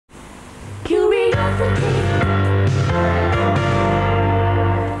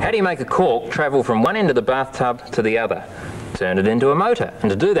How do you make a cork travel from one end of the bathtub to the other? Turn it into a motor. And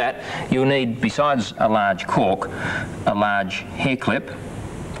to do that, you'll need, besides a large cork, a large hair clip,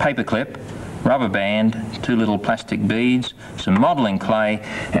 paper clip, rubber band, 2 little plastic beads, some modelling clay,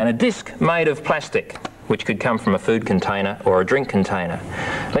 and a disc made of plastic, which could come from a food container or a drink container.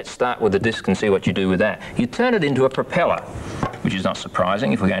 Let's start with the disc and see what you do with that. You turn it into a propeller, which is not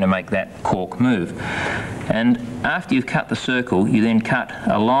surprising if we're going to make that cork move. And after you've cut the circle, you then cut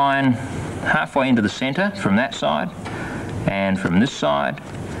a line halfway into the centre from that side and from this side,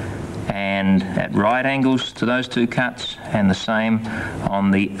 and at right angles to those 2 cuts, and the same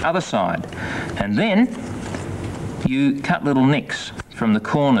on the other side. And then you cut little nicks from the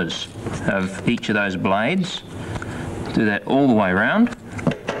corners of each of those blades. Do that all the way around,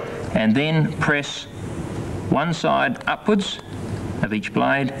 and then press one side upwards of each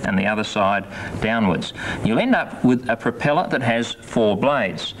blade and the other side downwards. You'll end up with a propeller that has 4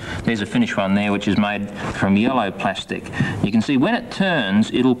 blades. There's a finished one there which is made from yellow plastic. You can see when it turns,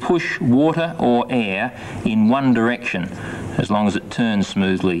 it'll push water or air in one direction, as long as it turns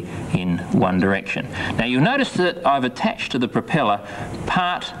smoothly in one direction. Now you'll notice that I've attached to the propeller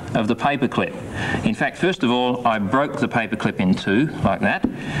part of the paper clip. In fact, first of all, I broke the paper clip in 2, like that,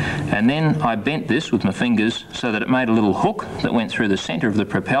 and then I bent this with my fingers so that it made a little hook that went through the centre of the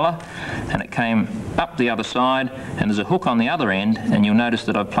propeller, and it came up the other side, and there's a hook on the other end, and you'll notice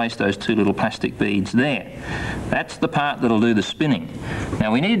that I've placed those 2 little plastic beads there. That's the part that'll do the spinning.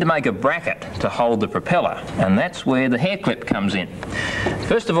 Now we need to make a bracket to hold the propeller, and that's where the hair clip comes in.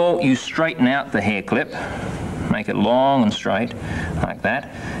 First of all, you straighten out the hair clip, make it long and straight like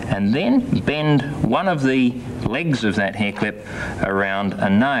that, and then bend one of the legs of that hair clip around a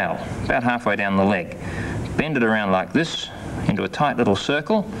nail, about halfway down the leg. Bend it around like this into a tight little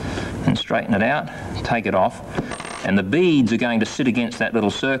circle and straighten it out, take it off, and the beads are going to sit against that little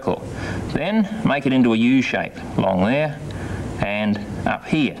circle. Then make it into a U shape, along there and up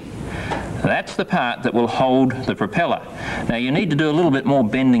here. That's the part that will hold the propeller. Now you need to do a little bit more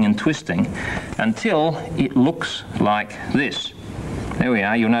bending and twisting until it looks like this. There we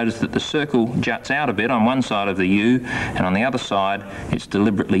are. You'll notice that the circle juts out a bit on one side of the U, and on the other side it's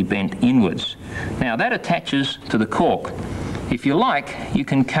deliberately bent inwards. Now that attaches to the cork. If you like, you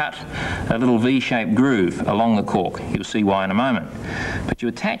can cut a little V-shaped groove along the cork. You'll see why in a moment. But you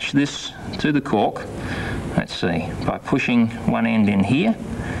attach this to the cork, let's see, by pushing one end in here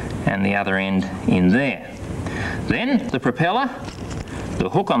and the other end in there. Then the propeller, the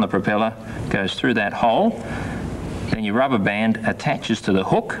hook on the propeller goes through that hole. Then your rubber band attaches to the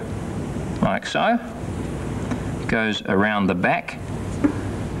hook, like so, goes around the back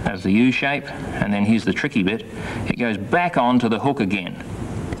of the U shape, and then here's the tricky bit, it goes back onto the hook again,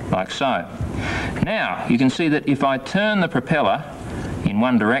 like so. Now you can see that if I turn the propeller in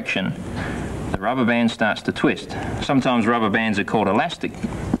one direction, the rubber band starts to twist. Sometimes rubber bands are called elastic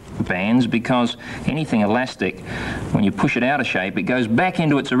bands because anything elastic, when you push it out of shape, it goes back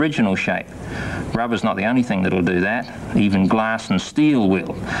into its original shape. Rubber's not the only thing that'll do that, even glass and steel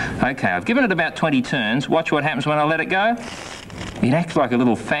will. Okay, I've given it about 20 turns. Watch what happens when I let it go. It acts like a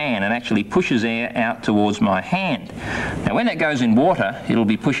little fan and actually pushes air out towards my hand. Now when that goes in water, it'll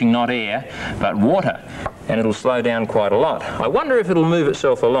be pushing not air, but water, and it'll slow down quite a lot. I wonder if it'll move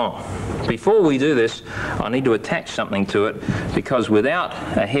itself along. Before we do this, I need to attach something to it, because without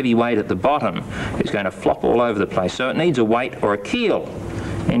a heavy weight at the bottom, it's going to flop all over the place. So it needs a weight or a keel.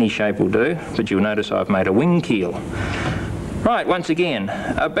 Any shape will do, but you'll notice I've made a wing keel. Right, once again,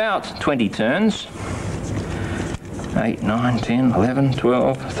 about 20 turns. 8, 9, 10, 11,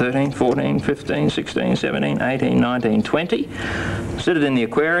 12, 13, 14, 15, 16, 17, 18, 19, 20. Sit it in the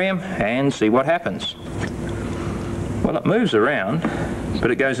aquarium and see what happens. Well, it moves around,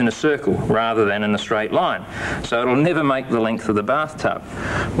 but it goes in a circle rather than in a straight line. So it'll never make the length of the bathtub.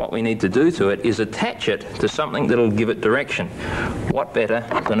 What we need to do to it is attach it to something that'll give it direction. What better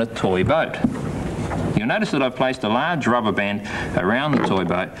than a toy boat? You'll notice that I've placed a large rubber band around the toy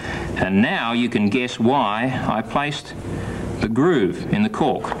boat, and now you can guess why I placed the groove in the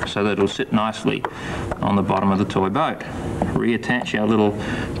cork so that it'll sit nicely on the bottom of the toy boat. Reattach our little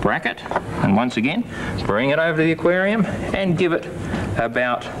bracket, and once again bring it over to the aquarium and give it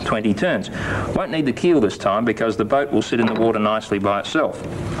about 20 turns. Won't need the keel this time because the boat will sit in the water nicely by itself.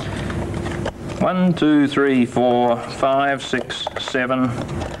 1, 2, 3, 4, 5, 6, 7,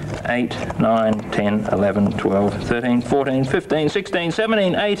 8, 9, 10, 11, 12, 13, 14, 15, 16,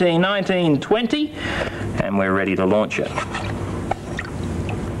 17, 18, 19, 20, and we're ready to launch it.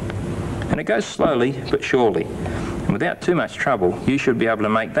 And it goes slowly but surely. without too much trouble, you should be able to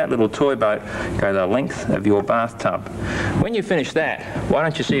make that little toy boat go the length of your bathtub. When you finish that, why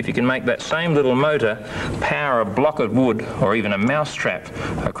don't you see if you can make that same little motor power a block of wood or even a mouse trap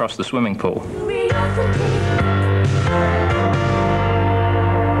across the swimming pool.